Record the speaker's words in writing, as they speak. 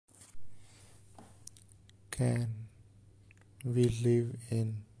Can we live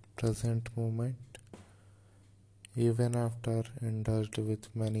in present moment even after indulged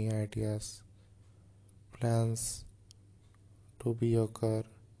with many ideas, plans to be occur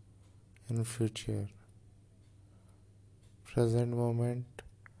in future? Present moment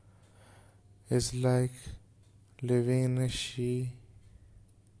is like living in a sea,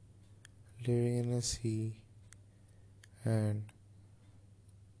 and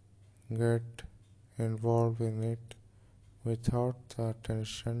get involved in it without the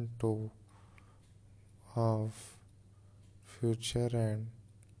attention to of future and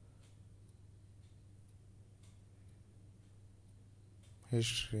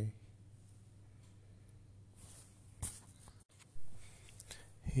history.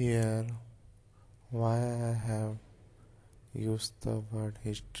 Here, why I have used the word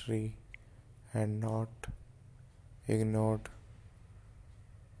history and not ignored,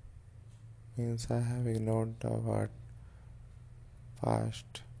 means I have ignored the word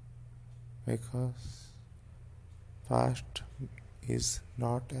past, because past is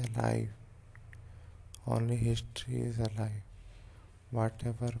not alive, only history is alive.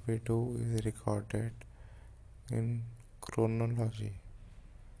 Whatever we do is recorded in chronology,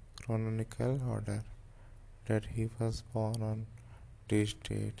 chronological order, that he was born on this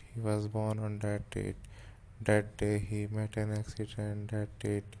date, he was born on that date, that day he met an accident, that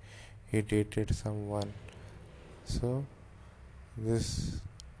date he dated someone. So this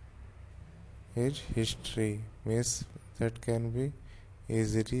is history, means that can be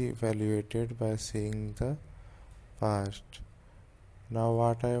easily evaluated by seeing the past. Now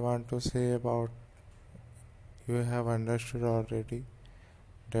what I want to say about, you have understood already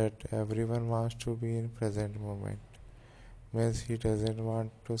that everyone wants to be in present moment, means he doesn't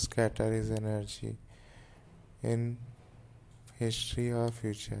want to scatter his energy in history or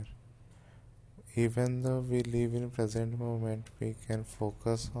future. Even though we live in present moment, we can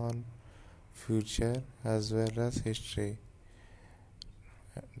focus on future as well as history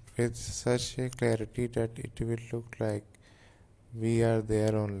with such a clarity that it will look like we are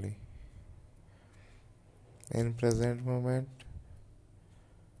there only. In present moment,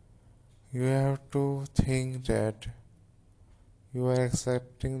 you have to think that you are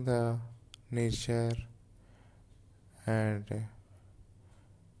accepting the nature and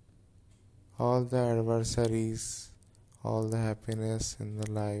all the adversaries, all the happiness in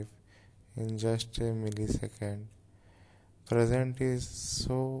the life in just a millisecond. Present is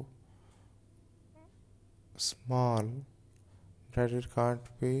so small that it can't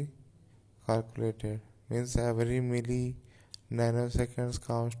be calculated. Means every nanoseconds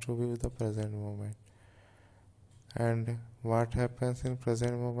counts to be the present moment. And what happens in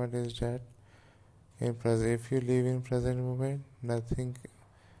present moment is that if you live in present moment, nothing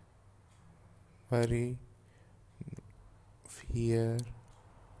worry, fear,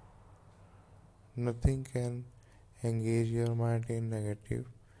 nothing can engage your mind in negative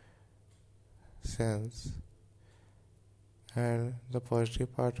sense. And the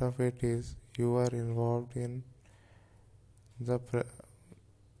positive part of it is you are involved in the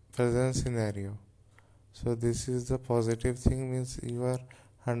present scenario. So this is the positive thing, means you are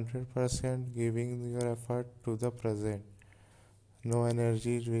 100% giving your effort to the present. No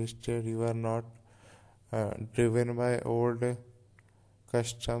energy is wasted. You are not driven by old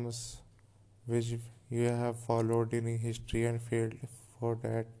customs which you have followed in history and failed for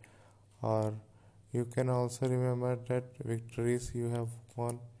that. Or you can also remember that victories you have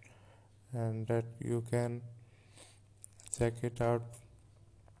won, and that you can check it out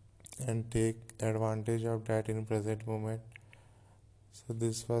and take advantage of that in present moment. So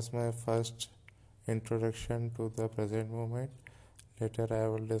this was my first introduction to the present moment. Later I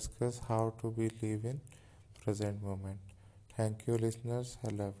will discuss how to be live in present moment. Thank you listeners, I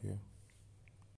love you.